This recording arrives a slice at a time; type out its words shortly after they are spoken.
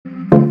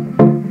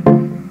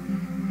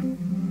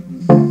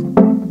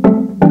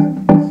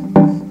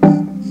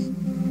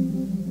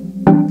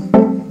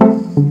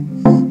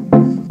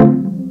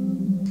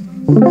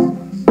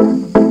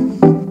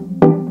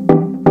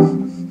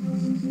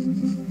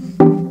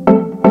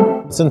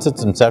Since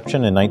its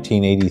inception in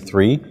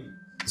 1983, the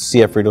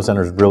CF Rideau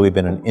Centre has really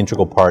been an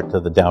integral part to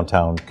the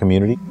downtown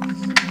community.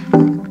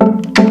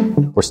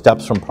 We're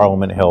steps from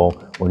Parliament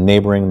Hill, we're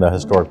neighboring the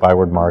historic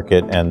Byward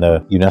Market and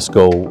the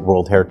UNESCO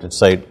World Heritage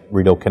Site,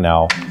 Rideau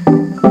Canal.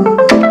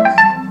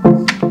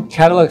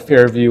 Cadillac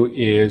Fairview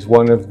is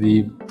one of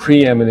the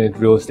preeminent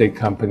real estate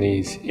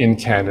companies in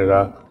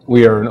Canada.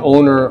 We are an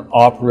owner,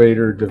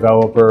 operator,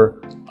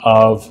 developer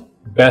of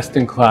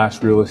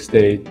best-in-class real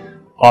estate,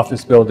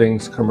 office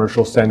buildings,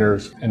 commercial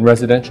centers, and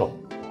residential.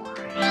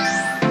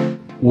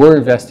 We're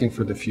investing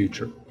for the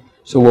future.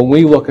 So when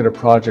we look at a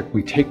project,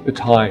 we take the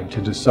time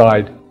to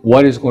decide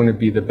what is going to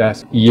be the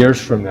best years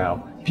from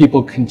now,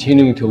 people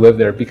continuing to live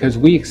there, because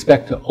we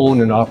expect to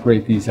own and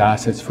operate these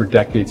assets for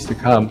decades to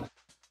come.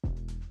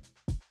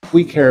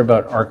 We care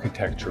about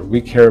architecture,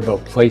 we care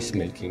about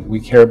placemaking, we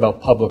care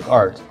about public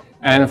art,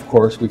 and of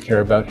course we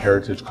care about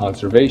heritage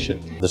conservation.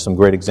 There's some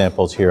great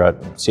examples here at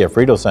CF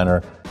Rideau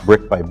Centre.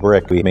 Brick by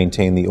brick, we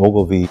maintain the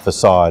Ogilvy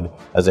facade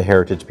as a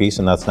heritage piece,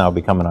 and that's now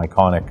become an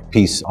iconic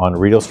piece on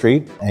Rideau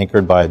Street,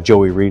 anchored by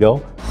Joey Rideau.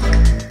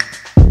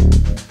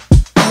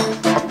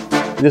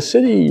 The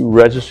City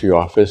Registry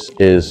office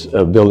is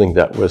a building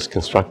that was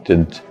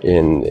constructed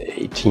in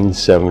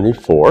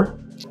 1874,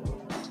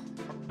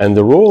 and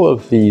the role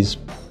of these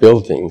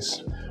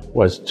buildings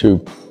was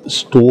to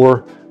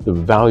store the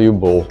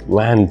valuable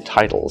land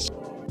titles.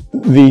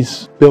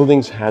 These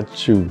buildings had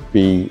to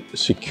be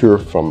secure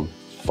from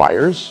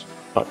fires,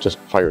 not just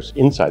fires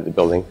inside the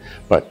building,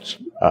 but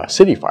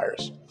city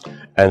fires.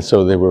 And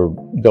so they were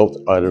built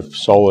out of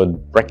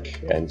solid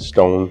brick and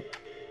stone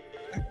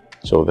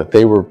so that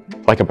they were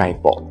like a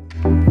bank vault.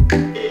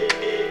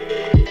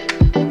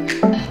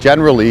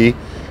 Generally,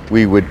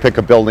 we would pick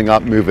a building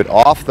up, move it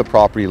off the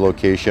property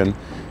location,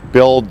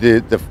 build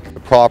the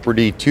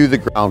property to the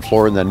ground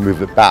floor, and then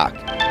move it back.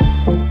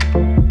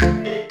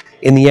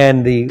 In the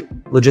end, the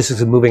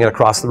logistics of moving it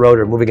across the road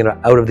or moving it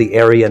out of the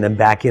area and then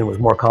back in was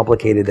more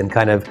complicated than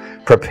kind of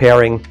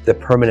preparing the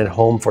permanent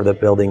home for the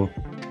building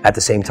at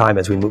the same time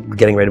as we were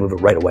getting ready to move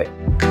it right away.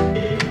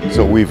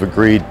 So we've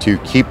agreed to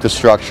keep the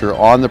structure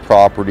on the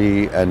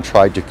property and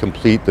try to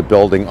complete the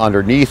building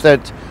underneath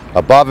it,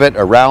 above it,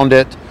 around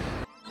it.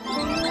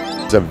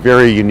 It's a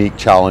very unique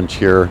challenge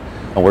here,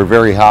 and we're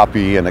very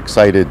happy and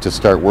excited to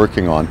start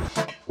working on.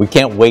 We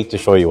can't wait to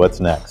show you what's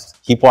next.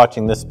 Keep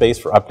watching this space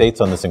for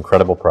updates on this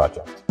incredible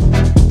project.